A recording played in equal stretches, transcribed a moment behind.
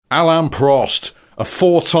Alain Prost, a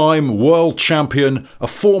 4-time world champion, a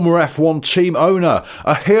former F1 team owner,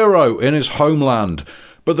 a hero in his homeland.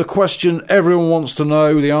 But the question everyone wants to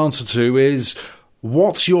know the answer to is,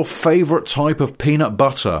 what's your favourite type of peanut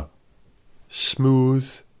butter?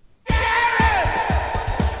 Smooth.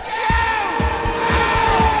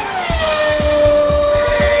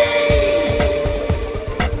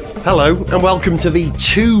 Hello and welcome to the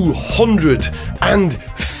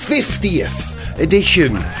 250th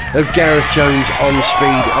edition of Gareth Jones on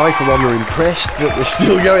Speed. I, for one, are impressed that we're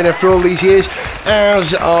still going after all these years,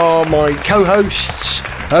 as are my co-hosts,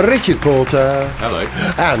 Richard Porter. Hello.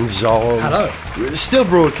 And Zon. Hello. Still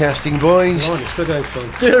broadcasting, boys. Right, it's still going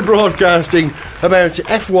strong. Still broadcasting about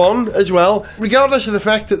F1 as well, regardless of the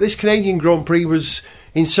fact that this Canadian Grand Prix was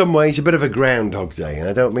in some ways a bit of a Groundhog Day, and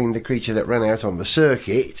I don't mean the creature that ran out on the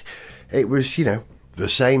circuit. It was, the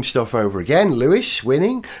same stuff over again. Lewis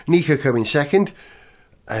winning, Nico coming second,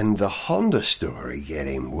 and the Honda story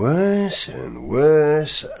getting worse and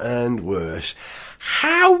worse and worse.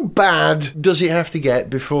 How bad does it have to get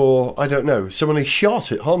before, I don't know, someone is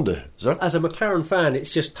shot at Honda? So? As a McLaren fan, it's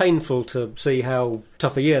just painful to see how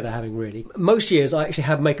tough a year they're having, really. Most years I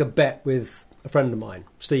actually make a bet with a friend of mine,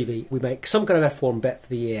 Stevie. We make some kind of F1 bet for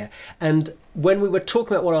the year, and when we were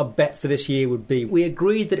talking about what our bet for this year would be, we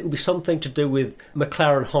agreed that it would be something to do with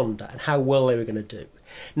McLaren Honda and how well they were going to do.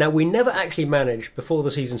 Now, we never actually managed, before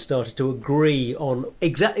the season started, to agree on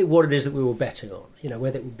exactly what it is that we were betting on.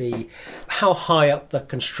 Whether it would be how high up the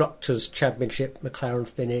Constructors' Championship McLaren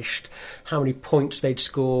finished, how many points they'd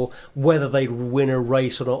score, whether they'd win a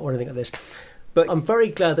race or not, or anything like this. But I'm very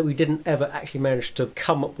glad that we didn't ever actually manage to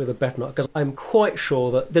come up with a bet on it, because I'm quite sure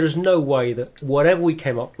that there is no way that whatever we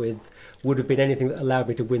came up with would have been anything that allowed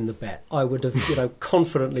me to win the bet. I would have,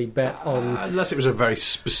 confidently bet on... Unless it was a very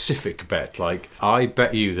specific bet, like, I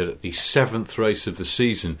bet you that at the 7th race of the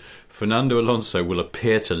season, Fernando Alonso will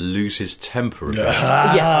appear to lose his temper a bit.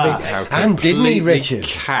 And didn't he, Richard?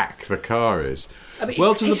 Cack the car is.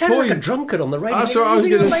 Well, to the point, like a drunkard on the radio. That's what I was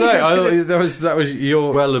going to say. That was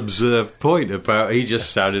your well-observed point about he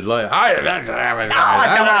just sounded like, I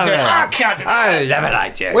never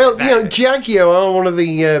liked you. Well, Jaguar are one of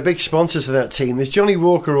the big sponsors of that team. There's Johnny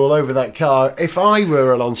Walker all over that car. If I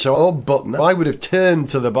were Alonso or Button, I would have turned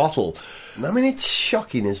to the bottle. I mean, it's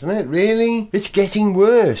shocking, isn't it? Really? It's getting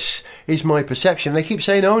worse, is my perception. They keep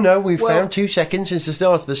saying, oh no, we've found 2 seconds since the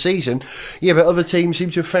start of the season. Yeah, but other teams seem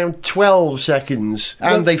to have found 12 seconds,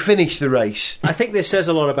 and they finished the race. I think this says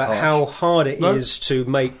a lot about how hard it is to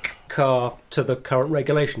make car to the current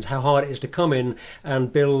regulations, how hard it is to come in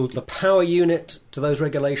and build a power unit to those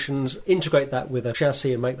regulations, integrate that with a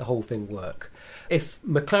chassis and make the whole thing work. If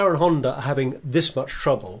McLaren and Honda are having this much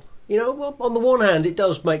trouble... well, on the one hand, it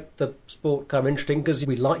does make the sport kind of interesting, because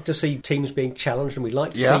we like to see teams being challenged, and we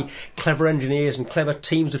like to see clever engineers and clever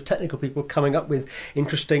teams of technical people coming up with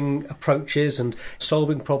interesting approaches and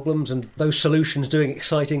solving problems, and those solutions doing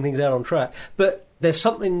exciting things out on track. But there's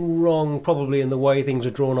something wrong probably in the way things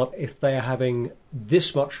are drawn up if they are having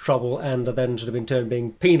this much trouble and are then sort of in turn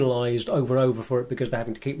being penalised over and over for it, because they're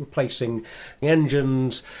having to keep replacing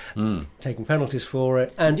engines, taking penalties for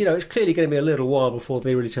it. And, it's clearly going to be a little while before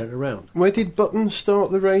they really turn it around. Where did Button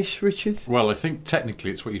start the race, Richard? Well, I think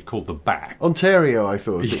technically it's what you'd call the back. Ontario, I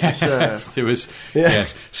thought. It was,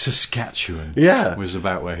 yes, Saskatchewan was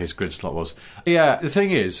about where his grid slot was. Yeah, the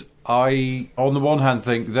thing is, I, on the one hand,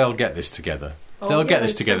 think they'll get this together. They'll get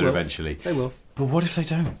this together eventually. They will. But what if they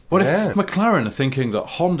don't? What if McLaren are thinking that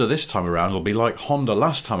Honda this time around will be like Honda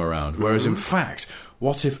last time around, whereas in fact,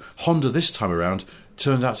 what if Honda this time around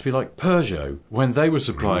turned out to be like Peugeot when they were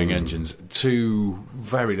supplying engines to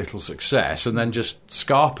very little success, and then just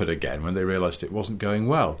scarpered again when they realised it wasn't going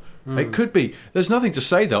well? It could be. There's nothing to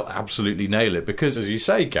say they'll absolutely nail it, because, as you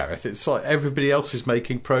say, Gareth, it's like everybody else is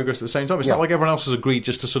making progress at the same time. It's not like everyone else has agreed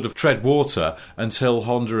just to sort of tread water until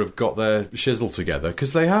Honda have got their shizzle together,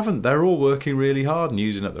 because they haven't. They're all working really hard and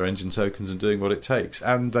using up their engine tokens and doing what it takes,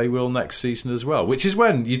 and they will next season as well, which is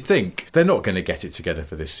when you'd think they're not going to get it together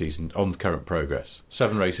for this season on current progress.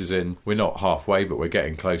 7 races in, we're not halfway, but we're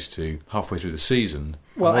getting close to halfway through the season.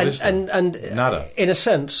 Well, and nada. In a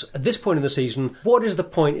sense, at this point in the season, what is the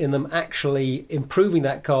point in them actually improving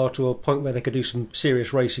that car to a point where they could do some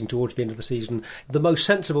serious racing towards the end of the season? The most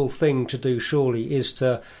sensible thing to do, surely, is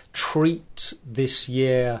to treat this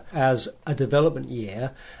year as a development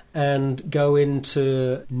year and go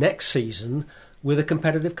into next season with a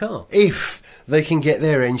competitive car. If they can get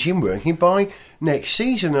their engine working by next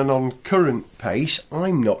season, and on current pace,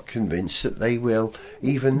 I'm not convinced that they will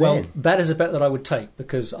even then. Well, that is a bet that I would take,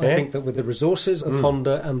 because I think that with the resources of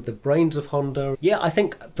Honda and the brains of Honda, I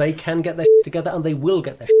think they can get their together, and they will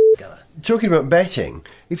get their together. Talking about betting,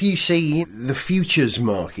 if you see the futures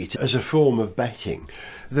market as a form of betting,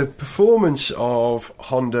 the performance of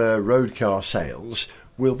Honda road car sales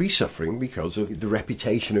will be suffering because of the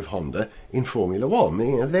reputation of Honda in Formula One.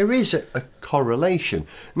 You know, there is a correlation.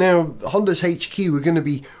 Now, Honda's HQ are going to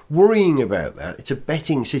be worrying about that. It's a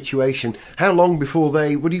betting situation. How long before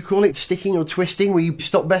they, what do you call it, sticking or twisting, where you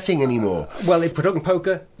stop betting anymore? Well, if we're talking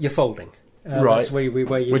poker, you're folding. Right. That's where you,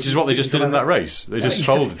 which is what they just did in that race. They just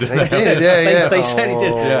folded, didn't they? they? They certainly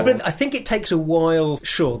did. Yeah. But I think it takes a while.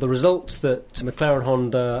 Sure, the results that McLaren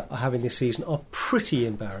Honda are having this season are pretty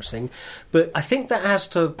embarrassing, but I think that has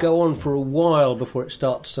to go on for a while before it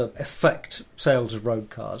starts to affect sales of road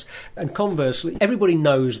cars. And conversely, everybody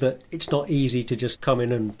knows that it's not easy to just come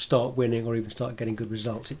in and start winning or even start getting good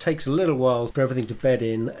results. It takes a little while for everything to bed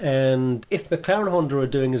in, and if McLaren Honda are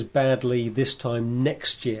doing as badly this time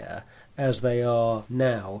next year as they are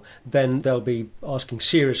now, then they'll be asking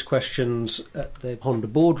serious questions at the Honda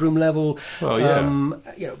boardroom level. Well,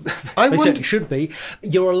 yeah. They certainly should be.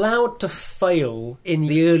 You're allowed to fail in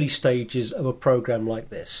the early stages of a programme like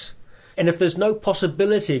this. And if there's no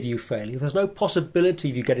possibility of you failing, if there's no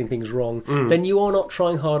possibility of you getting things wrong, then you are not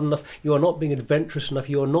trying hard enough, you are not being adventurous enough,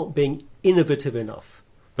 you are not being innovative enough.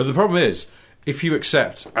 But the problem is, if you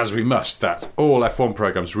accept, as we must, that all F1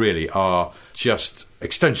 programmes really are just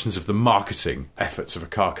extensions of the marketing efforts of a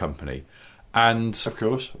car company, and of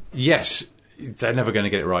course, yes, they're never going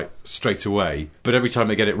to get it right straight away, but every time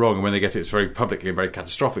they get it wrong, and when they get it, it's very publicly and very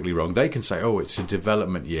catastrophically wrong, they can say, oh, it's a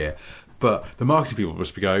development year. But the marketing people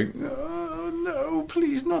must be going, oh, no,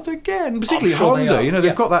 please, not again. Particularly Honda,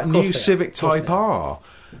 they've got that new Civic Type R.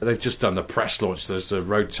 They've just done the press launch. There's the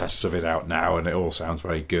road tests of it out now, and it all sounds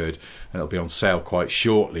very good, and it'll be on sale quite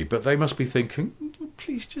shortly. But they must be thinking,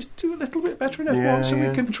 please just do a little bit better in F1 so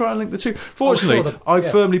we can try and link the two. Fortunately, I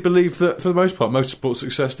firmly believe that, for the most part, motorsport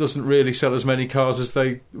success doesn't really sell as many cars as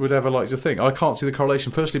they would ever like to think. I can't see the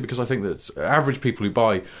correlation, firstly, because I think that average people who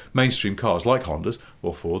buy mainstream cars, like Hondas,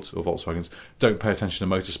 or Fords, or Volkswagens, don't pay attention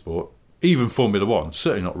to motorsport, even Formula One,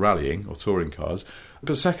 certainly not rallying or touring cars.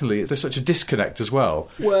 But secondly, there's such a disconnect as well.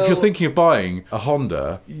 If you're thinking of buying a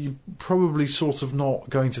Honda, you're probably sort of not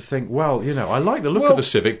going to think, well, I like the look of the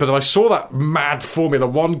Civic, but then I saw that mad Formula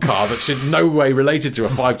One car that's in no way related to a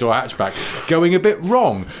 5-door hatchback going a bit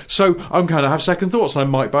wrong. So I'm going to have second thoughts, and I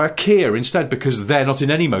might buy a Kia instead, because they're not in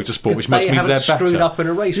any motorsport, which must mean they're better. Screwed up in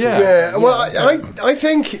a race. I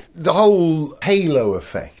think the whole halo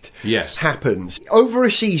effect happens. Over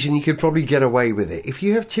a season, you could probably get away with it. If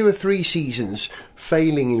you have 2 or 3 seasons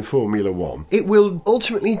failing in Formula One, it will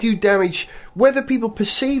ultimately do damage, whether people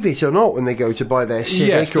perceive it or not when they go to buy their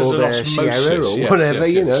Civic or their Sierra or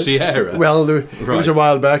whatever, Sierra. Well, it was a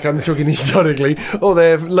while back, I'm talking historically, or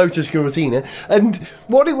their Lotus Cortina. And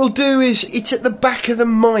what it will do is, it's at the back of the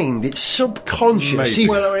mind, it's subconscious.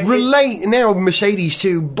 You relate now Mercedes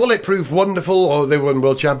to bulletproof, wonderful, or they won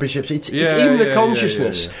world championships. It's in the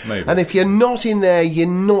consciousness. And if you're not in there, you're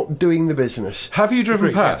not doing the business. Have you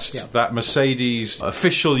driven past that Mercedes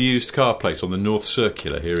official used car place on the North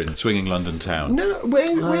Circular here in swinging London town? No, where?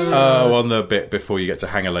 Oh, on the bit before you get to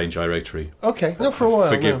Hanger Lane Gyratory. Okay, not for a while.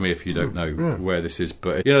 Forgive me if you don't know where this is,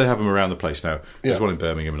 but they have them around the place now. There's one in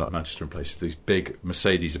Birmingham and like Manchester and places, these big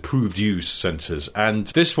Mercedes approved use centres, and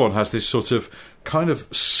this one has this sort of kind of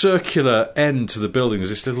circular end to the building. There's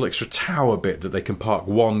this little extra tower bit that they can park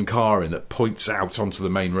one car in that points out onto the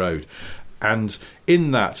main road, and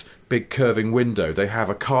in that big curving window they have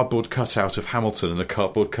a cardboard cutout of Hamilton and a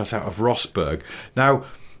cardboard cutout of Rosberg. Now,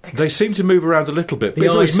 they seem to move around a little bit, but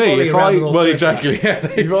if it was me, they follow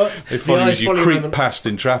as you creep past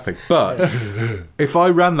in traffic. But if I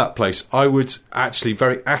ran that place, I would actually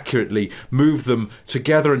very accurately move them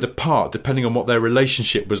together and apart, depending on what their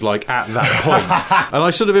relationship was like at that point. And I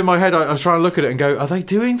sort of, in my head, I was trying to look at it and go, are they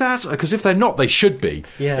doing that? Because if they're not, they should be.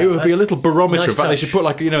 It would be a little barometer. In fact, they should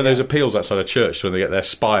put those appeals outside a church when they get their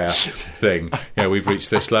spire thing. We've reached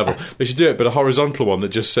this level. They should do it, but a horizontal one that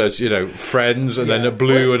just says, friends, and then a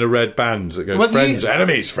blue and a red band that goes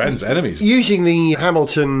friends, enemies. Using the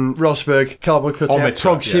Hamilton Rosberg cardboard cutout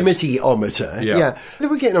proximity-ometer, they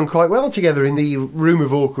were getting on quite well together in the room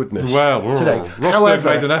of awkwardness today. Rosberg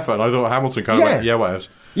made an effort, and I thought Hamilton kind of went, whatever.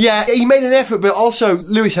 Yeah, he made an effort, but also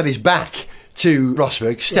Lewis had his back to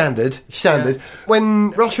Rosberg, standard.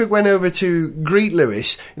 When Rosberg went over to greet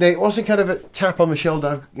Lewis, it wasn't kind of a tap on the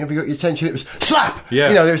shoulder, have you got your attention? It was slap!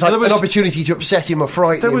 There was like an opportunity to upset him or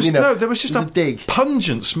frighten him. There was just a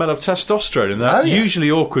pungent smell of testosterone in that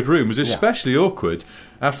usually awkward room. It was especially awkward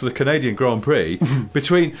after the Canadian Grand Prix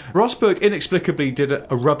between Rosberg inexplicably did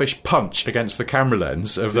a rubbish punch against the camera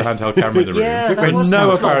lens of the handheld camera in the room for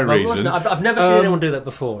no apparent reason. I've never seen anyone do that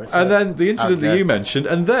before. Then the incident that you mentioned,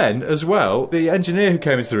 and then as well the engineer who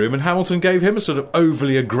came into the room, and Hamilton gave him a sort of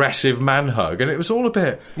overly aggressive man hug, and it was all a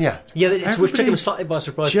bit which took him slightly by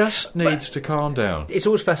surprise. Just needs to calm down. It's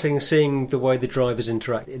always fascinating seeing the way the drivers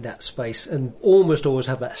interact in that space, and almost always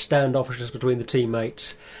have that standoffishness between the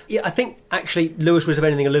teammates. Yeah, I think actually Lewis was, if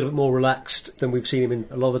anything, a little bit more relaxed than we've seen him in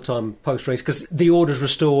a lot of the time post-race, because the order's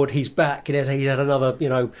restored, he's back, he's had another,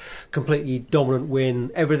 completely dominant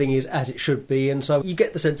win, everything is as it should be, and so you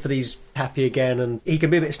get the sense that he's happy again, and he can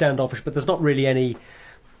be a bit standoffish, but there's not really any...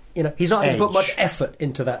 he's not having to put much effort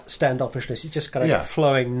into that standoffishness. It's just kind of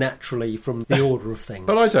flowing naturally from the order of things.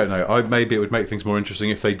 But I don't know. Maybe it would make things more interesting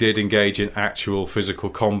if they did engage in actual physical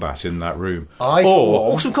combat in that room.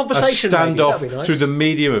 Or some conversation. A standoff nice. through the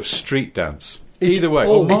medium of street dance. Either way,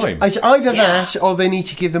 or mime. It's either that, or they need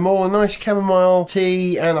to give them all a nice chamomile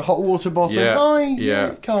tea and a hot water bottle.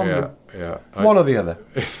 Calm them. One or the other.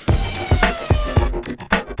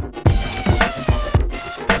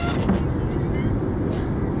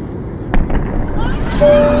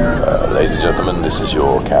 Ladies and gentlemen, this is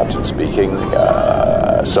your captain speaking.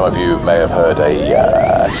 Some of you may have heard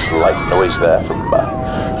a slight noise there from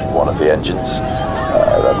one of the engines.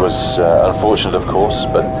 That was unfortunate, of course,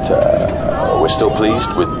 but we're still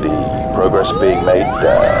pleased with the progress being made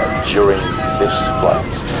during this flight.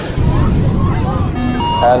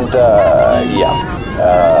 And,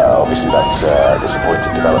 obviously that's a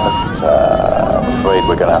disappointing development. I'm afraid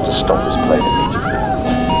we're going to have to stop this plane immediately.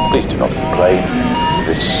 Please do not complain.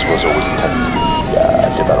 This was always intended to be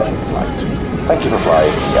a development flight. Thank you for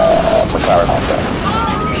flying McLaren Honda.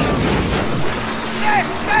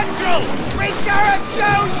 Central! We gotta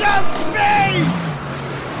go some speed!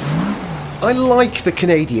 I like the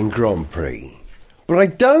Canadian Grand Prix, but I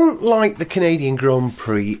don't like the Canadian Grand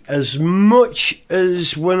Prix as much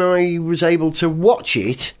as when I was able to watch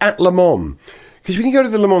it at Le Mans. Because when you go to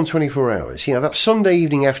the Le Mans 24 hours, that Sunday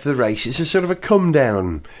evening after the race, it's a sort of a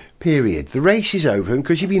come-down period. The race is over, and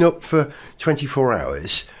because you've been up for 24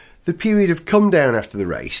 hours, the period of come-down after the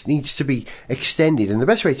race needs to be extended, and the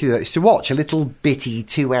best way to do that is to watch a little bitty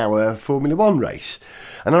 2-hour Formula 1 race.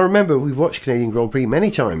 And I remember we've watched Canadian Grand Prix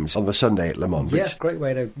many times on the Sunday at Le Mans. Yes, great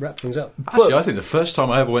way to wrap things up. Actually, I think the first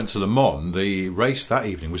time I ever went to Le Mans, the race that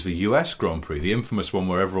evening was the US Grand Prix, the infamous one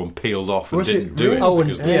where everyone peeled off and didn't do it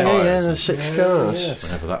because of the tyres. The 6 cars. Yes.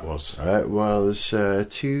 Whenever that was. It was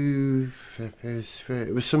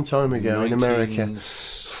it was some time ago in America.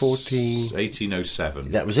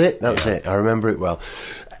 1807. That was it. That was it. I remember it well.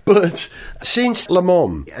 But since Le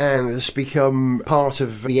Mans has become part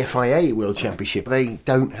of the FIA World Championship, they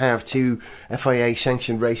don't have 2 FIA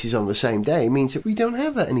sanctioned races on the same day. It means that we don't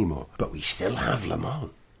have that anymore. But we still have Le Mans.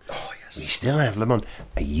 Oh, yes. We still have Le Mans.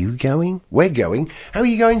 Are you going? We're going. How are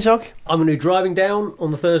you going, Zog? I'm going to be driving down on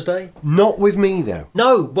the Thursday. Not with me, though.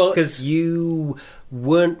 No, well, because you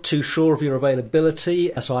weren't too sure of your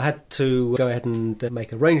availability, so I had to go ahead and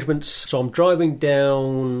make arrangements. So I'm driving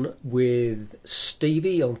down with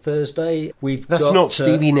Stevie on Thursday. That's not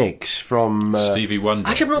Stevie Nicks from... Stevie Wonder.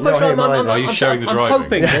 Actually, I'm not quite sure. Are you showing the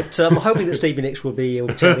driving? I'm hoping that Stevie Nicks will be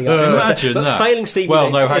turning up. Imagine but that. Failing Stevie Nicks...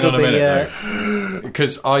 Well, no, hang on a minute,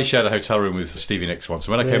 because I shared a hotel room with Stevie Nicks once,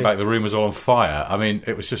 and when I came back, the room was all on fire. I mean,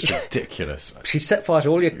 it was just ridiculous. She set fire to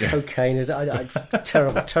all your cocaine.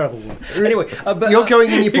 Terrible woman. Anyway, but... You're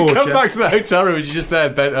going in your Porsche. You come back to the hotel room and she's just there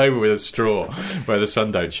bent over with a straw where the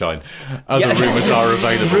sun don't shine. Other rumours are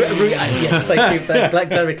available. Yes, thank you.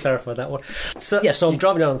 Glad we clarified that one. So I'm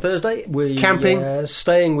driving down on Thursday. We're camping.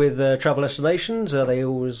 Staying with Travel Destinations. They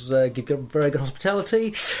always give very good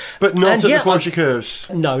hospitality. But not at the Porsche Curves.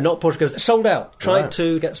 No, not Porsche Curves. Sold out. Tried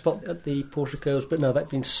to get a spot at the Porsche Curves, but no,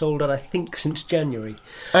 that's been sold out, I think, since January.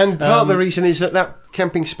 And part of the reason is that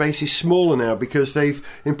camping space is smaller now because they've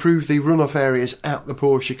improved the runoff areas at the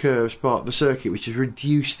Porsche Curves part of the circuit, which has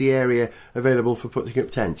reduced the area available for putting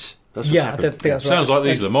up tents. That's what's happened. That's Sounds like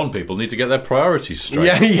these Le Mans people need to get their priorities straight.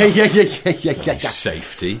 Yeah.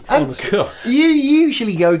 Safety. And you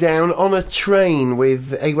usually go down on a train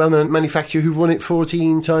with a well-known manufacturer who've won it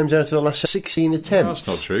 14 times out of the last 16 attempts. No, that's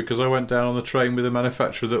not true, because I went down on the train with a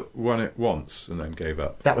manufacturer that won it once and then gave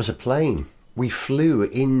up. That was a plane. We flew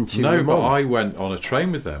into No, Le Mans. but I went on a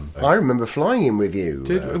train with them. I remember flying in with you.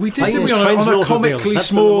 We did on a comically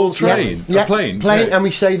small train. Yeah, a plane. And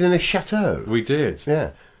we stayed in a chateau. We did.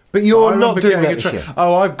 Yeah. But you're not doing that this year.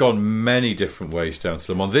 Oh, I've gone many different ways down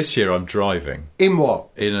to Le Mans. This year I'm driving. In what?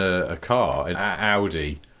 In a car, an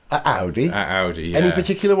Audi At Audi? At Audi, yeah. Any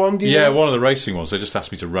particular one, do you know? one of the racing ones. They just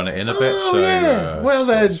asked me to run it in a bit. Oh, So, yeah. Well,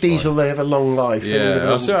 they're diesel, they have a long life. Yeah,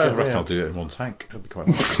 I reckon I'll do it in one tank. That'll be quite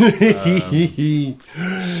nice.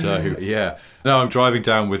 So, yeah. No, I'm driving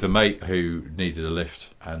down with a mate who needed a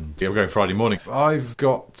lift, and we're going Friday morning. I've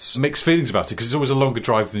got mixed feelings about it, because it's always a longer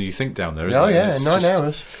drive than you think down there, isn't it? Oh, yeah, 9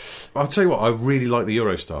 hours. I'll tell you what, I really like the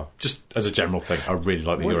Eurostar. Just as a general thing, I really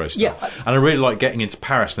like the Eurostar. Yeah. And I really like getting into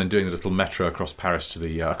Paris and then doing the little metro across Paris to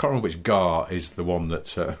the... I can't remember which Gare is the one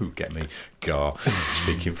that... get me? Gare,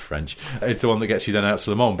 speaking French. It's the one that gets you then out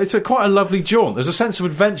to Le Mans. It's quite a lovely jaunt. There's a sense of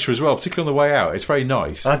adventure as well, particularly on the way out. It's very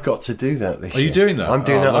nice. I've got to do that this year. Are you doing that? I'm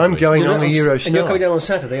doing that. Lovely. I'm going on the Eurostar. And you're coming down on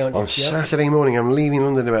Saturday, aren't you? On Saturday morning, I'm leaving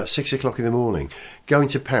London about 6 o'clock in the morning, going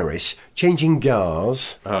to Paris, changing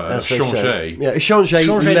gares. Changer. Yeah, changer les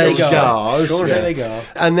gares. Changer les gares.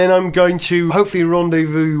 And then I'm going to hopefully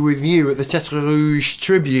rendezvous with you at the Tête Rouge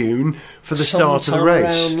Tribune for the start of the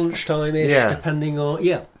race. Around lunchtime-ish, depending on...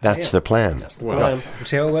 Yeah. That's the plan. That's the plan. We'll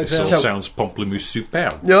see how it works out. It all sounds pamplemousse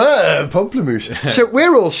superb. Pamplemousse. So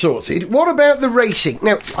we're all sorted. What about the racing?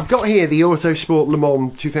 Now, I've got here the Autosport Le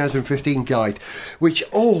Mans 2015 guide, which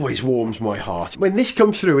always warms my heart. When this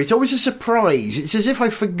comes through, it's always a surprise. It's as if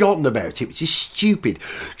I've forgotten about it, which is stupid,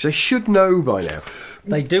 because I should know by now.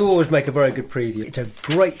 They do always make a very good preview. It's a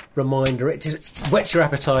great reminder. It whets your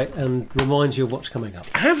appetite and reminds you of what's coming up.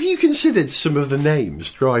 Have you considered some of the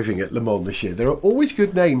names driving at Le Mans this year? There are always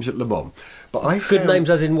good names at Le Mans. But I Good names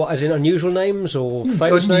as in what? As in unusual names or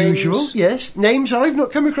famous unusual, names? yes. Names I've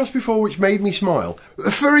not come across before which made me smile.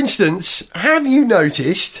 For instance, have you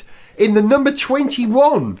noticed in the number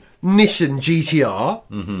 21 Nissan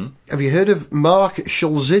GTR, have you heard of Mark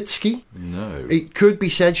Szulzitsky? No. It could be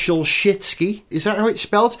said Szulzitsky. Is that how it's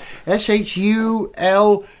spelled?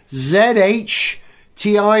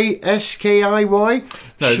 SHULZHTISKIY?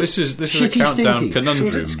 No, this is a Shitty countdown stinky. conundrum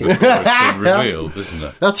before it's been revealed, isn't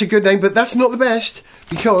it? That's a good name, but that's not the best,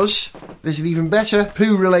 because there's an even better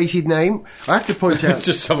poo-related name. I have to point out... It's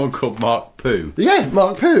just someone called Mark Poo. Yeah,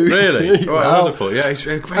 Mark Poo. Really? Well, Wonderful. Yeah, he's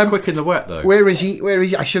very quick in the wet, though. Where is he?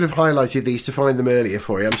 I should have highlighted these to find them earlier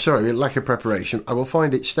for you. I'm sorry, lack of preparation. I will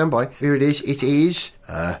find it. Stand by. Here it is. It is...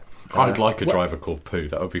 I'd like a driver called Poo.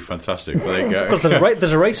 That would be fantastic. Well, there you go.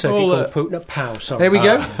 There's a race circuit called Poo. No, Pow, sorry. There we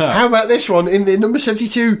go. How about this one? In the number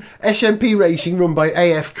 72 SMP Racing run by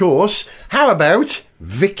AF Course, how about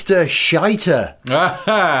Victor Scheiter?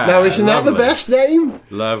 Now, isn't that the best name?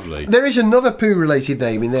 Lovely. There is another Poo-related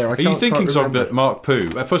name in there. Are you thinking something that Mark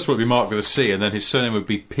Poo? First of all, it would be Mark with a C, and then his surname would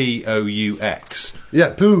be P-O-U-X.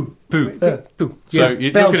 Yeah, Poo. Poo. Poo. So Yeah.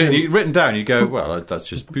 you look at it, you've written down, you go, well, that's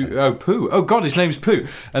just Poo. Oh, Poo. Oh, God, his name's Poo.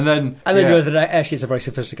 And then you realise that actually it's a very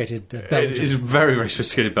sophisticated Belgian. He's a very, very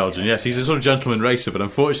sophisticated Belgian, yes. He's a sort of gentleman racer, but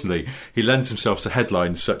unfortunately, he lends himself to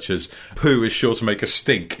headlines such as Poo is sure to make a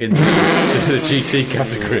stink in the GT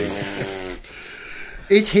category.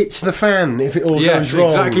 It hits the fan if it all Yes, goes wrong.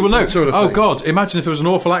 exactly. Well, no. Sort of thing. God, imagine if there was an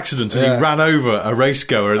awful accident and he ran over a race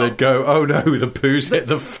goer and they'd go, oh no, the Poo's hit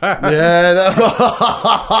the fan. Yeah, I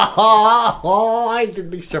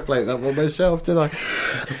didn't extrapolate that one myself, did I?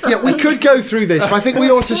 Yeah, we could go through this, but I think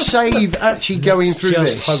we ought to save actually going through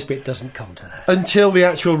Just this hope it doesn't come to that. until the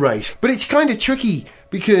actual race. But it's kind of tricky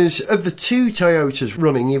because of the two Toyotas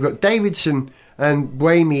running, you've got Davidson and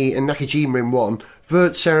Buemi and Nakajima in one,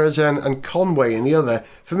 Vert Sarrazin and Conway in the other.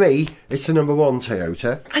 For me, it's the number one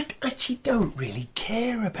Toyota. I actually don't really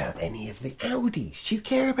care about any of the Audis. Do you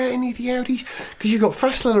care about any of the Audis? Because you've got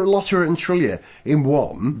Fassler, Lotterer and Trullia in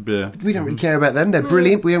one. Yeah. We don't really care about them. They're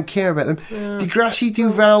brilliant. We don't care about them. Degrassi,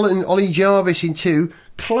 Duval and Ollie Jarvis in two.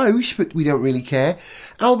 Close, but we don't really care.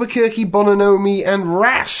 Albuquerque, Bononomi and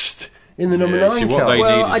Rast in the number 9 see, what car. they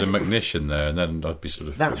Well, need is a McNish there, and then I'd be sort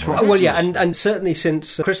of... That's more right. Well, yeah, and certainly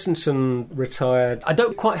since Christensen retired, I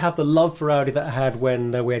don't quite have the love for Audi that I had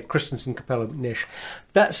when we had Christensen, Capella, Nish.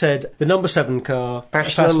 That said, the number 7 car,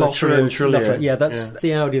 Fassler, Lotterer and Trullia. Yeah, that's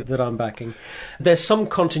the Audi that I'm backing. There's some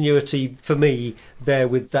continuity for me there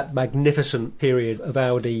with that magnificent period of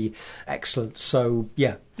Audi excellence. So,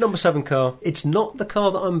 yeah, number 7 car. It's not the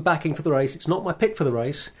car that I'm backing for the race. It's not my pick for the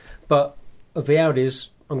race. But of the Audis,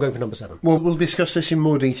 I'm going for number 7. Well, we'll discuss this in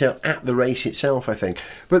more detail at the race itself, I think.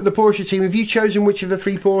 But the Porsche team, have you chosen which of the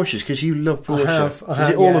 3 Porsches? Because you love Porsche. I Is have,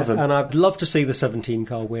 it all of them? And I'd love to see the 17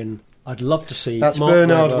 car win. I'd love to see That's Mark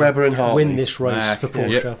Bernard Webber and Hartley. win this race for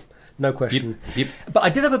Porsche. Yep. No question. Yep. But I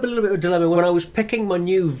did have a little bit of a dilemma when I was picking my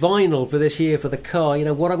new vinyl for this year for the car. You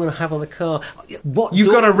know, what I'm going to have on the car. You've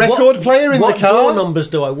got a record player in the car? What door numbers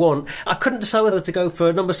do I want? I couldn't decide whether to go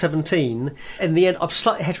for number 17. In the end, I've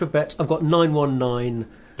slightly hedged my bets. I've got 919.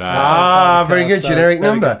 Very good, generic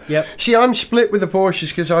Very number. good. Yep. See, I'm split with the Porsches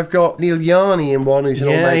because I've got Neil Yarny in one, who's an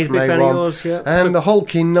old mate he's a from big fan A1, of yours, yeah. and the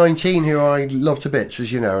Hulk in 19, who I love to bits,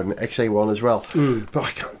 as you know, and XA1 as well. But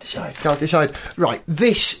I can't decide. Right,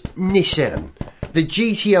 this Nissan, the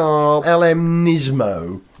GTR LM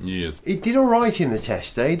Nismo, Yes. it did all right in the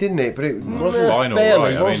test day, didn't it? But it wasn't. Fine, all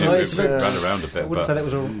barely, right. I mean, wasn't it it? ran around a bit, I wouldn't but say that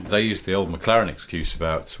was a... they used the old McLaren excuse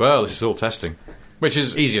about, well, this is all testing, which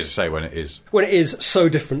is easier to say when it is. When it is so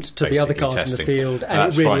different to the other basically cars in the testing. field, and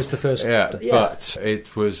That's it really fine. is the first... Yeah, but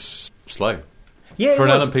it was slow. Yeah, For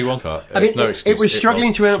it an was. LMP1 car, I mean, there's no excuse. it was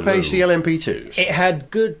struggling to outpace slow. the LMP2s. It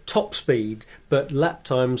had good top speed, but lap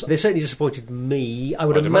times, they certainly disappointed me. I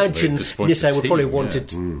would I'd imagine imagine they disappointed Nissan the would probably team,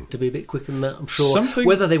 wanted to be a bit quicker than that, I'm sure. Something-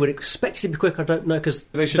 Whether they would expect it to be quick, I don't know, because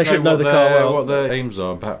They should know the car well. what their aims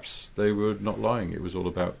are. Perhaps they were not lying. It was all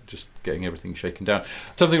about just getting everything shaken down.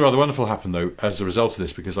 Something rather wonderful happened, though, as a result of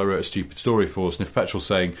this, because I wrote a stupid story for Sniff Petrol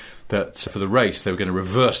saying that for the race they were going to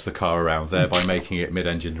reverse the car around, thereby making it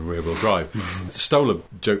mid-engine and rear-wheel drive. Stole a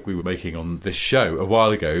joke we were making on this show a while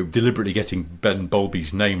ago, deliberately getting Ben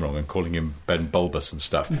Bulby's name wrong and calling him Ben Bulbous and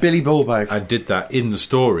stuff. Billy Bullbag. I did that in the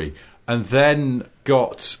story, and then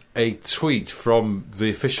got a tweet from the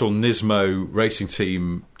official Nismo racing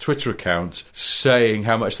team Twitter account saying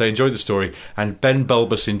how much they enjoyed the story, and Ben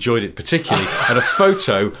Bulbous enjoyed it particularly, and a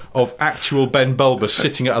photo of actual Ben Bulbous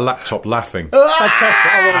sitting at a laptop laughing.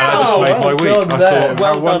 Fantastic. And I just made my week. I thought,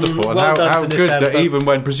 Well how done- wonderful, and well done how to good Nissan that for even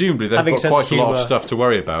when presumably they've having got sense quite of a lot of humour. stuff to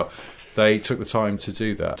worry about, they took the time to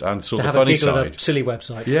do that and saw to the have a funny giggle at side. a silly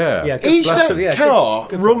website. Yeah. good, Is bless that them, yeah, car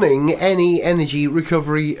good running any energy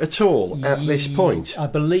recovery at all at this point? I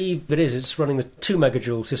believe it is. It's running the 2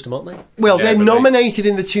 megajoule system, aren't they? Well, Yeah, they're but they- nominated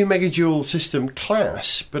in the 2 megajoule system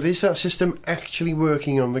class, but is that system actually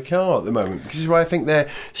working on the car at the moment? This is where I think their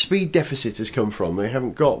speed deficit has come from. They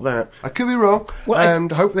haven't got that. I could be wrong, Well,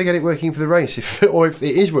 and I hope they get it working for the race. Or if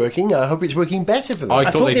it is working, I hope it's working better for them. I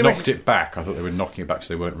thought thought they they knocked it back. I thought they were knocking it back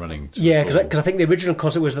so they weren't running. to Yeah, the because I think the original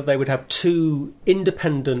concept was that they would have 2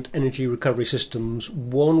 independent energy recovery systems,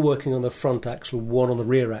 one working on the front axle, one on the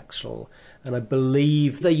rear axle. And I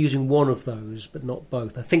believe they're using one of those, but not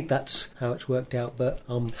both. I think that's how it's worked out, but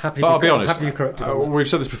I'm happy to But I'll be I'm honest, happy to be corrected on that. we've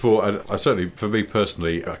said this before, and I certainly, for me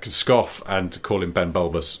personally, I could scoff and call him Ben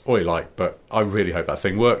Bulbous all you like, but I really hope that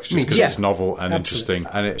thing works just because Yeah, it's novel and absolutely.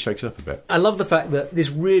 interesting and it shakes it up a bit. I love the fact that this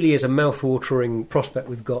really is a mouth-watering prospect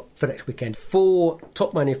we've got for next weekend. 4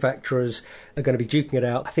 top manufacturers are going to be duking it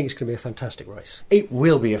out. I think it's going to be a fantastic race. It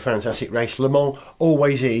will be a fantastic race. Le Mans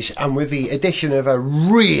always is, and with the addition of a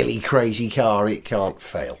really crazy car, it can't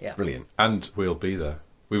fail. Yeah. Brilliant. And we'll be there.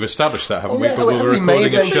 We've established that, haven't Oh, we? yeah, But we're we may recording a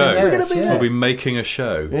eventually show. get We're gonna be there. We'll be making a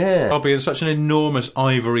show. Yeah. I'll be in such an enormous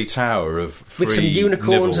ivory tower of free With some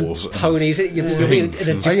unicorns and nibbles ponies, you'll be in a things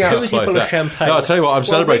and jacuzzi stuff full like of that. champagne. No, I'll tell you what, I'm Well,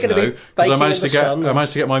 celebrating we're gonna though, be because I baking managed in to the get sun. I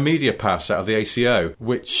managed to get my media pass out of the ACO,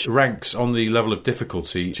 which ranks on the level of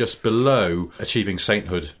difficulty just below achieving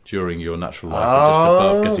sainthood during your natural life, and just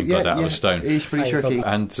above getting blood out of a stone. It's pretty Hey, tricky.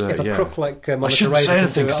 And if a yeah. crook like I Monica shouldn't Razor say can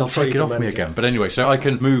anything do because it, they'll I'm sure take you it can off me manage it. again. But anyway, so I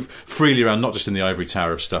can move freely around, not just in the ivory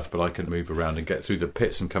tower of stuff, but I can move around and get through the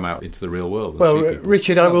pits and come out into the real world. And Well, see people.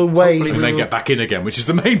 Richard, I will wave. And then get back in again, which is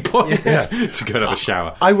the main point, to go and have a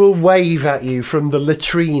shower. I will wave at you from the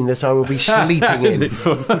latrine that I will be sleeping in.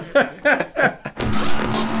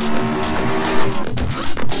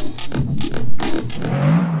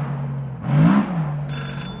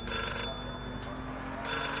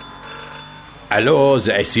 Hello,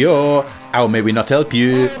 the SEO. How may we not help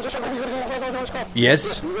you?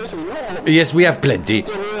 Yes? Yes, we have plenty.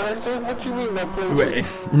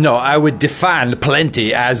 No, I would define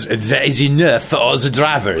plenty as there is enough for all the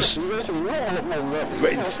drivers.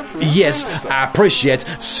 Yes, I appreciate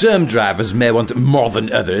some drivers may want more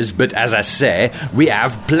than others, but as I say, we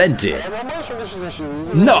have plenty.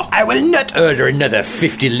 No, I will not order another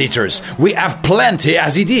 50 litres. We have plenty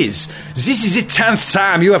as it is. This is the 10th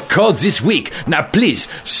time you have called this week. Now please,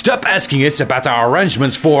 stop asking us about our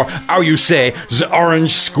arrangements for, how you say, the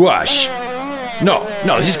orange squash. No,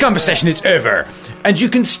 this conversation is over. And you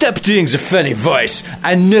can stop doing the funny voice.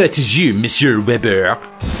 I know it is you, Monsieur Weber.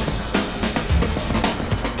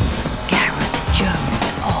 Gareth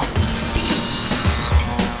Jones on speed.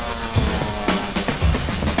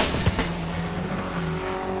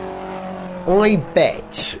 I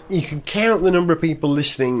bet you can count the number of people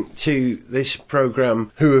listening to this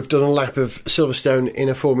programme who have done a lap of Silverstone in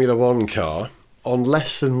a Formula One car on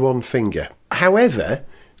less than one finger. However,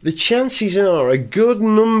 the chances are a good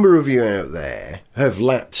number of you out there have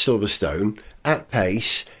lapped Silverstone at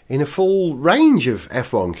pace in a full range of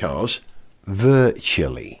F1 cars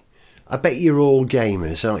virtually. I bet you're all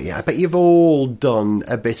gamers, aren't you? I bet you've all done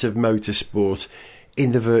a bit of motorsport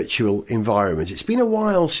in the virtual environment. It's been a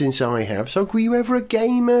while since I have. So were you ever a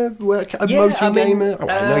gamer? Gamer? Oh,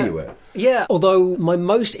 I know you were. Yeah, although my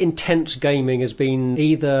most intense gaming has been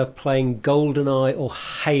either playing GoldenEye or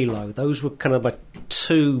Halo. Those were kind of my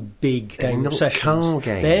two big game sessions. Car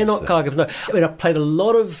games, They're not car games, no. I mean, I've played a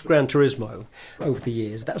lot of Gran Turismo over the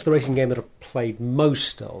years. That's the racing game that I've played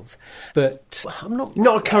most of. But I'm not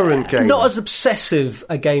a current gamer. Not as obsessive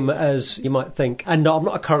a gamer as you might think. And no, I'm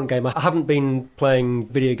not a current gamer. I haven't been playing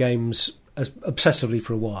video games as obsessively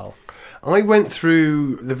for a while. I went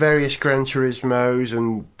through the various Gran Turismos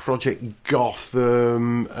and Project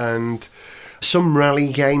Gotham and some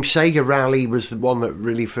rally games. Sega Rally was the one that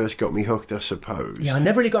really first got me hooked, I suppose. Yeah, I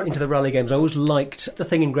never really got into the rally games. I always liked the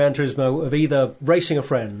thing in Gran Turismo of either racing a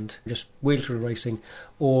friend, just wheelchair racing,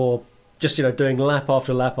 or just, doing lap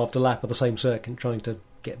after lap after lap of the same circuit, trying to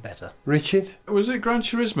get better. Richard? Was it Gran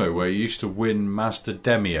Turismo where you used to win Mazda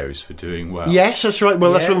Demios for doing well? Yes, that's right.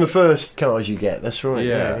 Well, that's one of the first cars you get. That's right.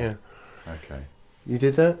 Yeah. Okay. You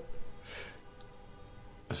did that?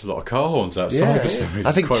 There's a lot of car horns outside for some reason.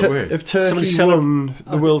 I think it's quite weird. if Turkey won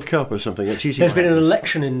the World Cup or something, it's usually there's been an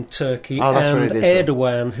election in Turkey, and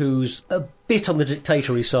Erdogan, who's a bit on the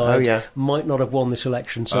dictatorry side, might not have won this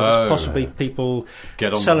election, so there's possibly people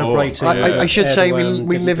celebrating. I should say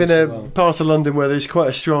we live in a part of London where there's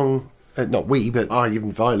quite a strong... not we, but I,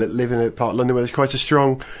 even Violet, live in a part of London where there's quite a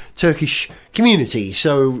strong Turkish community.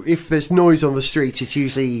 So if there's noise on the streets, it's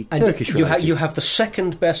usually Turkish related. You have the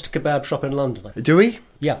second best kebab shop in London. Do we?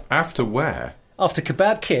 Yeah. After where? After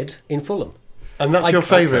Kebab Kid in Fulham. And that's your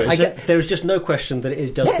favourite, is it? There is just no question that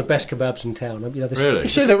it does the best kebabs in town. Really? You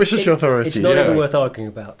say that with such authority. It's not even worth arguing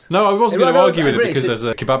about. No, I wasn't going to argue with it because there's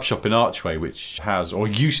a kebab shop in Archway which has, or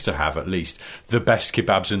used to have at least, the best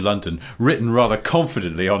kebabs in London, written rather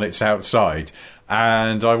confidently on its outside.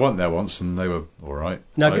 And I went there once, and they were all right.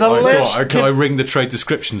 Now, can I ring the trade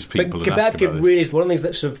descriptions people and ask about this? Really is one of the things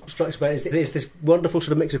that sort of strikes me about is this wonderful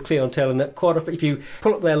sort of mix of clientele, and that quite often, if you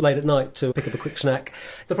pull up there late at night to pick up a quick snack,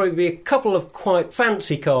 there'll probably be a couple of quite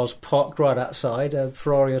fancy cars parked right outside, a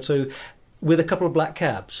Ferrari or two, with a couple of black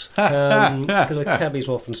cabs, because the cabbies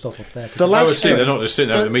will often stop off there. They're not just sitting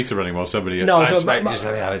there with the meter running while somebody... My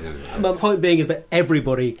point being is that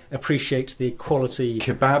everybody appreciates the quality of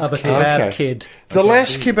a kebab kid. The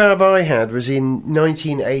last kebab I had was in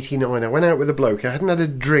 1989. I went out with a bloke. I hadn't had a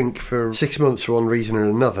drink for 6 months for one reason or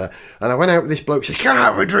another, and I went out with this bloke, said, "Come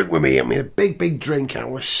have a drink with me." I mean, a big drink, and I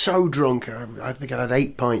was so drunk. I think I had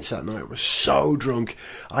 8 pints that night. I was so drunk.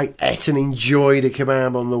 I ate and enjoyed a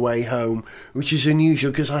kebab on the way home, which is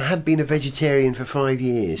unusual because I had been a vegetarian for 5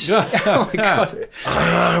 years. Oh my God.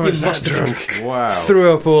 I was that drunk. Wow.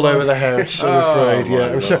 Threw up all over the house, I'm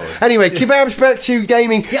afraid. Anyway, kebabs, back to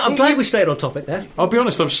gaming. Yeah, I'm glad we stayed on topic there. I'll be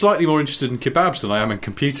honest, I'm slightly more interested in kebabs than I am in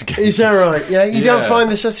computer games. Is that right? Yeah, you don't find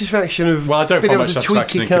the satisfaction of... Well, I don't find much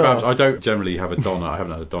satisfaction in kebabs. I don't generally have a doner. I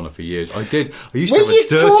haven't had a doner for years. I used to have a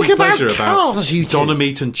dirty pleasure about doner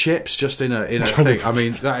meat and chips just in a thing. I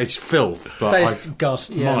mean, that is filth. But that is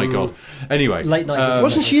ghastly. My God. Anyway, late night.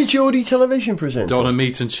 Wasn't she a Geordie television presenter? Doner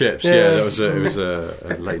meat and chips. Yeah, it was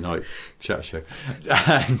a late night chat show,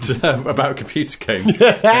 and about computer games.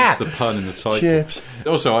 That's the pun in the title. Chips.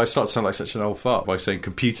 Also, I start to sound like such an old fart by saying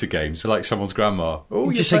computer games, like someone's grandma.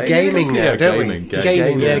 Oh, you just say gaming now, don't we?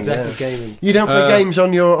 Gaming, yeah, exactly. Gaming. You don't play games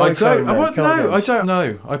on your iPhone? I don't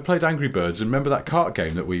know. I played Angry Birds, and remember that kart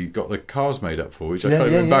game that we got the cars made up for, which I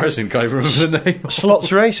found embarrassing. Can't even remember the name.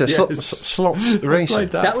 Slots Racer. Slots Racer.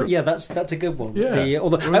 That's a good one. Yeah,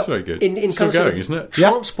 that's very good. In still going, isn't it?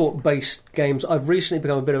 Transport-based games, I've recently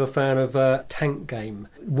become a bit of a fan of a tank game,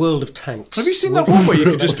 World of Tanks. Have you seen that one where you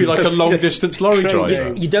could just be like a long-distance lorry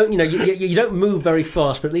driver? You don't move very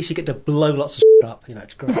fast, but at least you get to blow lots of up.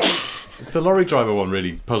 It's great. The lorry driver one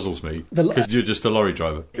really puzzles me because you're just a lorry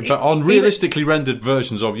driver, but on realistically rendered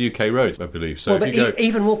versions of UK roads, I believe. So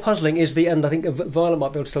even more puzzling is and I think Violet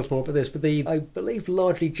might be able to tell us more about this, but I believe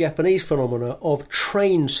largely Japanese phenomena of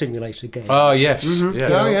train simulator games. Oh yes,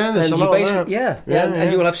 yes. Oh yeah, there's a lot of that.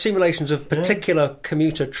 And you will have simulations of particular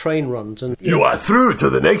commuter train runs. And you are through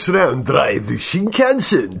to the next round. Drive the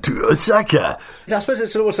Shinkansen to Osaka. I suppose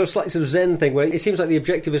it's also a slightly sort of Zen thing where it seems like the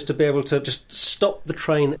objective is to be able to just stop the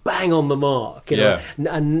train bang on the mark,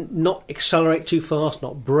 and not accelerate too fast,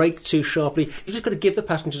 not brake too sharply. You've just got to give the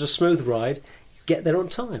passengers a smooth ride, get there on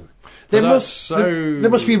time. There must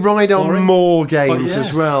be ride on more games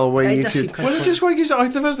as well where you could... Well, it's just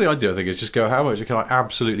the first thing I do, I think, is just go, how much can I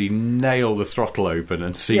absolutely nail the throttle open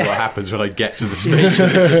and see what happens when I get to the station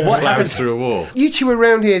and it just plows through a wall. You two were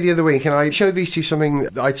around here the other week and I showed these two something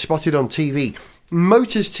that I'd spotted on TV.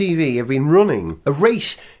 Motors TV have been running a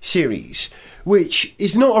race series, which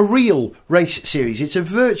is not a real race series, it's a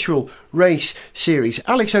virtual race series.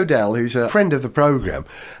 Alex O'Dell, who's a friend of the programme,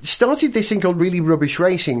 started this thing called Really Rubbish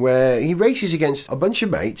Racing, where he races against a bunch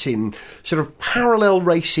of mates in sort of parallel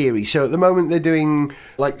race series. So at the moment they're doing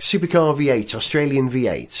like Supercar V8, Australian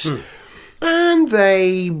V8s. And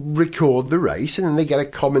they record the race, and then they get a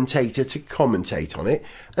commentator to commentate on it,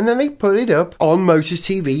 and then they put it up on Motors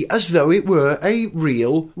TV as though it were a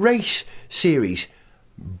real race series.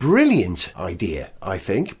 Brilliant idea, I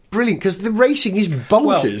think. Brilliant, because the racing is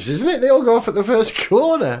bonkers, isn't it? They all go off at the first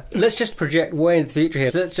corner. Let's just project way into the future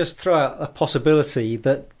here. Let's just throw out a possibility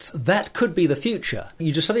that could be the future.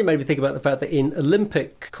 You just suddenly made me think about the fact that in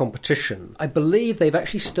Olympic competition, I believe they've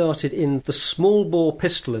actually started in the small bore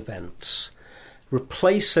pistol events,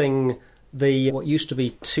 replacing what used to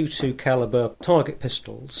be .22 caliber target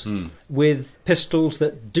pistols with pistols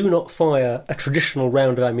that do not fire a traditional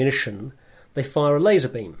round of ammunition. They fire a laser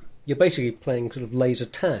beam. You're basically playing sort of laser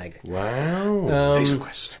tag. Wow. Laser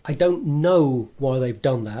Quest. I don't know why they've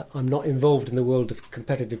done that. I'm not involved in the world of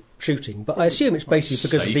competitive shooting, but I assume it's basically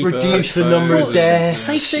because of the... Reduce the number of deaths.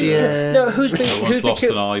 Safety. Yeah. No, who's been lost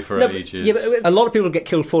killed? an eye for ages. Yeah, but a lot of people get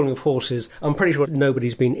killed falling off horses. I'm pretty sure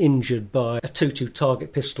nobody's been injured by a .22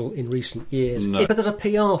 target pistol in recent years. No. But there's a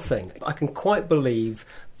PR thing. I can quite believe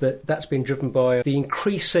that that's been driven by the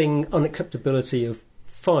increasing unacceptability of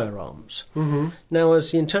firearms. Now,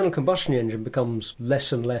 as the internal combustion engine becomes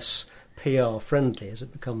less and less PR friendly, as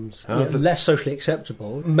it becomes less socially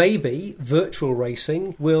acceptable, maybe virtual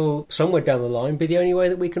racing will somewhere down the line be the only way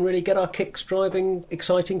that we can really get our kicks driving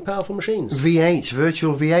exciting, powerful machines. V8,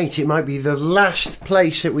 virtual V8, it might be the last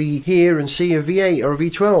place that we hear and see a V8 or a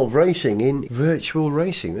V12 racing in virtual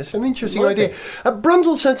racing. That's an interesting idea.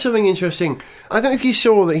 Brundle said something interesting. I don't know if you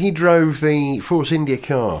saw that he drove the Force India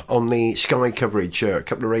car on the Sky coverage a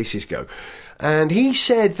couple of races ago. And he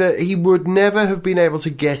said that he would never have been able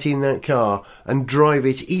to get in that car and drive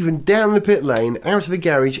it even down the pit lane, out of the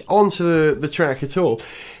garage, onto the track at all,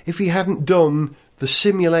 if he hadn't done the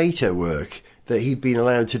simulator work that he'd been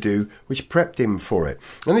allowed to do, which prepped him for it.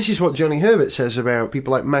 And this is what Johnny Herbert says about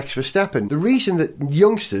people like Max Verstappen. The reason that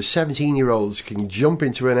youngsters, 17-year-olds, can jump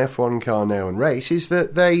into an F1 car now and race is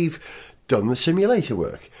that they've done the simulator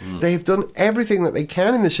work. They've done everything that they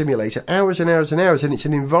can in the simulator, hours and hours and hours, and it's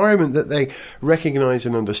an environment that they recognise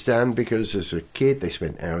and understand because as a kid they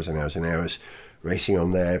spent hours and hours and hours racing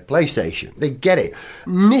on their PlayStation. They get it.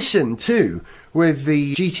 Nissan too, with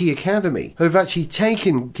the GT Academy, have actually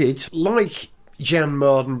taken kids like Jan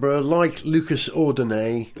Mardenborough, like Lucas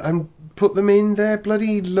Ordonez, and put them in their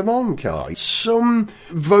bloody Le Mans car. Some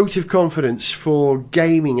vote of confidence for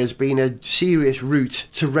gaming has been a serious route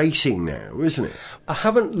to racing now, isn't it? I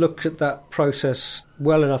haven't looked at that process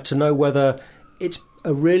well enough to know whether it's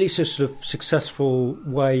a really sort of successful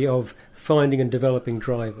way of finding and developing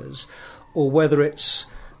drivers, or whether it's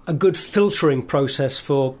a good filtering process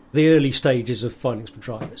for the early stages of finding some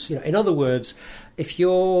drivers. In other words, if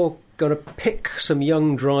you're going to pick some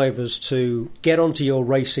young drivers to get onto your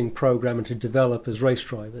racing program and to develop as race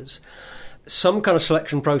drivers, some kind of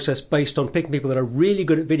selection process based on picking people that are really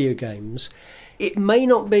good at video games, it may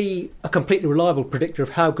not be a completely reliable predictor of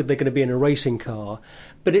how good they're going to be in a racing car,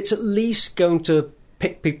 but it's at least going to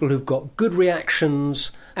pick people who've got good reactions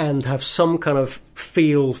and have some kind of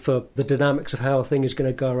feel for the dynamics of how a thing is going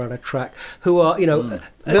to go around a track, who are,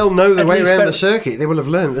 they'll know the way around the circuit. They will have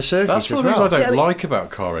learned the circuit. That's one of the things I don't like about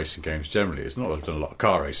car racing games generally. It's not that I've done a lot of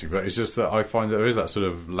car racing, but it's just that I find that there is that sort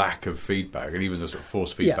of lack of feedback, and even the sort of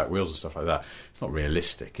force feedback wheels and stuff like that. It's not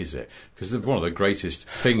realistic, is it? Because one of the greatest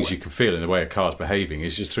things you can feel in the way a car's behaving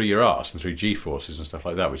is just through your arse and through G-forces and stuff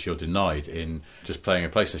like that, which you're denied in just playing a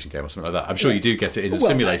PlayStation game or something like that. I'm sure you do get it in a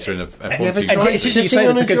simulator in a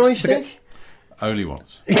F1 joystick? Only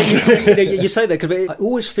once. You say that because I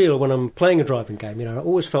always feel when I'm playing a driving game, I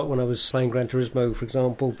always felt when I was playing Gran Turismo, for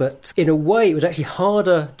example, that in a way it was actually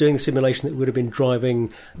harder doing the simulation that would have been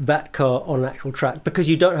driving that car on an actual track, because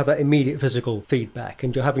you don't have that immediate physical feedback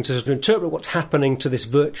and you're having to sort of interpret what's happening to this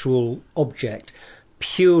virtual object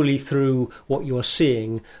purely through what you're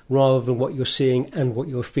seeing rather than what you're seeing and what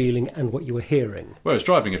you're feeling and what you're hearing. Whereas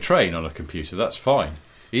driving a train on a computer, that's fine.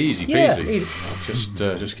 Easy peasy.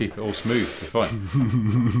 Just keep it all smooth. It's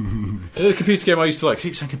fine. The computer game I used to like. I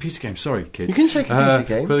keep saying computer game. Sorry, kids. You can say computer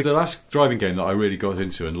game. But the last driving game that I really got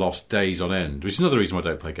into and lost days on end, which is another reason why I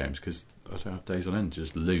don't play games, because I don't have days on end,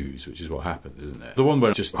 just lose, which is what happens, isn't it? The one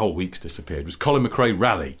where just whole weeks disappeared was Colin McRae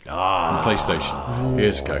Rally on the PlayStation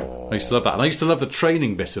years ago. I used to love that. And I used to love the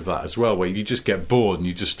training bit of that as well, where you just get bored and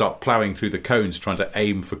you just start ploughing through the cones trying to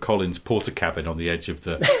aim for Colin's porter cabin on the edge of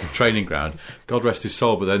the training ground. God rest his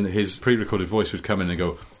soul, but then his pre-recorded voice would come in and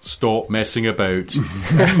go, "Stop messing about."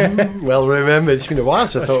 Well remembered. It's been a while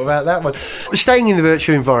since I thought about that one. Staying in the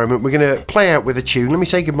virtual environment, we're going to play out with a tune. Let me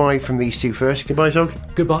say goodbye from these two first. Goodbye, Zog.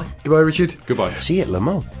 Goodbye. Goodbye, Richard. Goodbye. See you at Le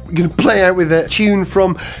Mans. We're going to play out with a tune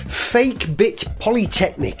from Fake Bit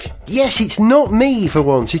Polytechnic. Yes, it's not me for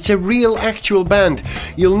once. It's a real, actual band.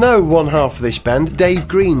 You'll know one half of this band, Dave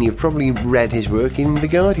Green. You've probably read his work in The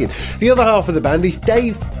Guardian. The other half of the band is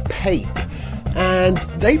Dave Pape. And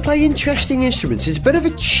they play interesting instruments. It's a bit of a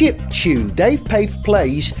chip tune. Dave Pape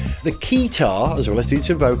plays the guitar as well as doing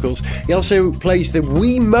some vocals. He also plays the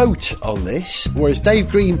Wiimote on this, whereas Dave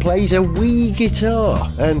Green plays a Wii guitar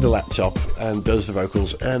and a laptop and does the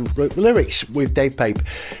vocals and wrote the lyrics with Dave Pape.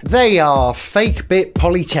 They are Fake Bit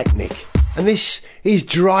Polytechnic, and this is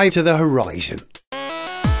Drive to the Horizon.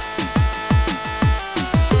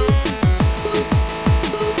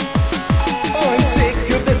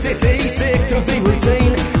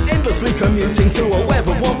 Endlessly commuting through a web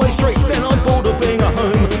of one-way streets. Then I'm bored of being at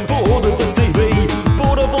home, bored of the TV,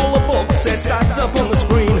 bored of all the box sets stacked up on the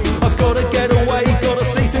screen. I've got to get away, got to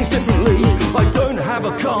see things differently. I don't have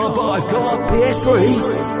a car, but I've got a PS3.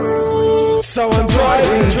 So I'm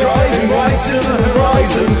driving right to the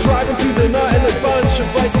horizon, driving through the night in a bunch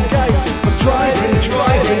of racing games. I'm driving,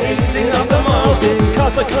 eating up the miles in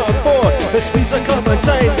cars I can't afford, the speeds I can't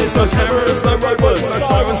maintain. There's no cameras, no roadworks, no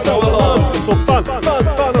sirens, no alarms. It's all fun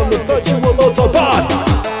on the virtual autobahn.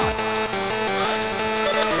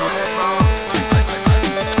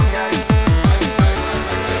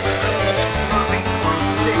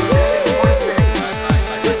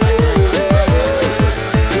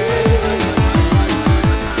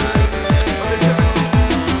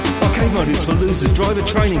 Is for losers, driver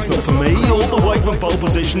training's not for me. All the way from pole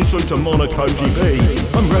position through to Monaco GP.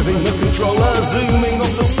 I'm revving the controller, zooming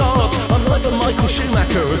off the start. I'm like the Michael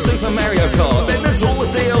Schumacher of Super Mario Kart. Then there's all the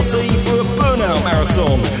DLC for a burnout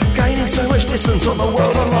marathon. Gaining so much distance on the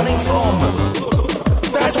world I'm running from.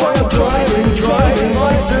 That's why I'm driving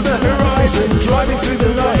right to the horizon. Driving through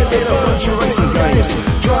the night in a bunch of racing games.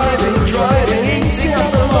 Driving, eating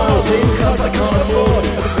up the miles in cars I can't afford.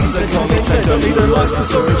 The speeds I can't maintain. Don't need a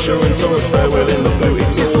license or insurance or a spare wheel in the boot.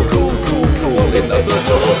 It's all cool in the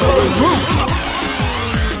virtual auto route.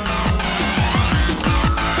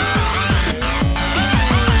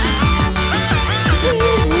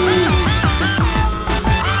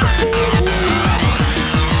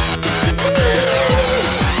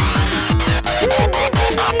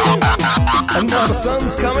 And now the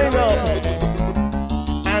sun's coming up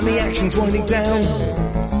and the action's winding down.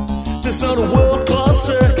 There's not a world-class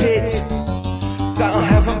circuit that I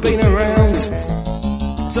haven't been around.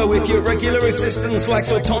 So if your regular existence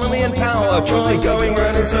lacks autonomy and power, try going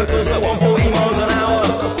round in circles at 140 miles an hour.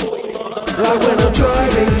 Like when I'm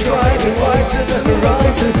driving right to the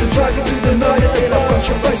horizon, driving through the night in a bunch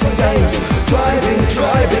of racing games. Driving,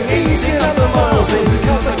 eating up the miles in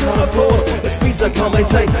cars I can't afford, the speeds I can't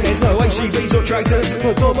maintain. There's no HGVs or tractors,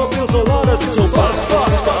 no automobiles or ladders. It's all fast on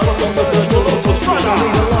the virtual autostrada. Don't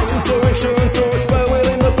need a license or insurance or a spare wheel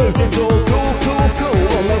in the boot. It's all cool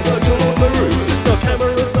on the virtual auto routes. There's no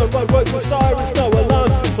cameras, no roadworks, no sirens, no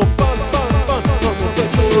alarms. It's all fun on the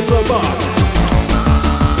virtual autobahn.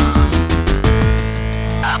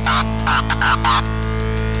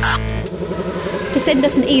 To send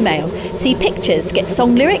us an email, see pictures, get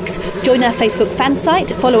song lyrics, join our Facebook fan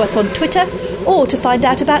site, follow us on Twitter, or to find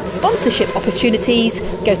out about sponsorship opportunities,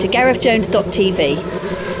 go to GarethJones.tv.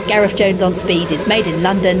 Gareth Jones on Speed is made in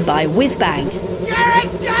London by Whiz Bang.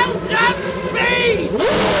 Gareth Jones!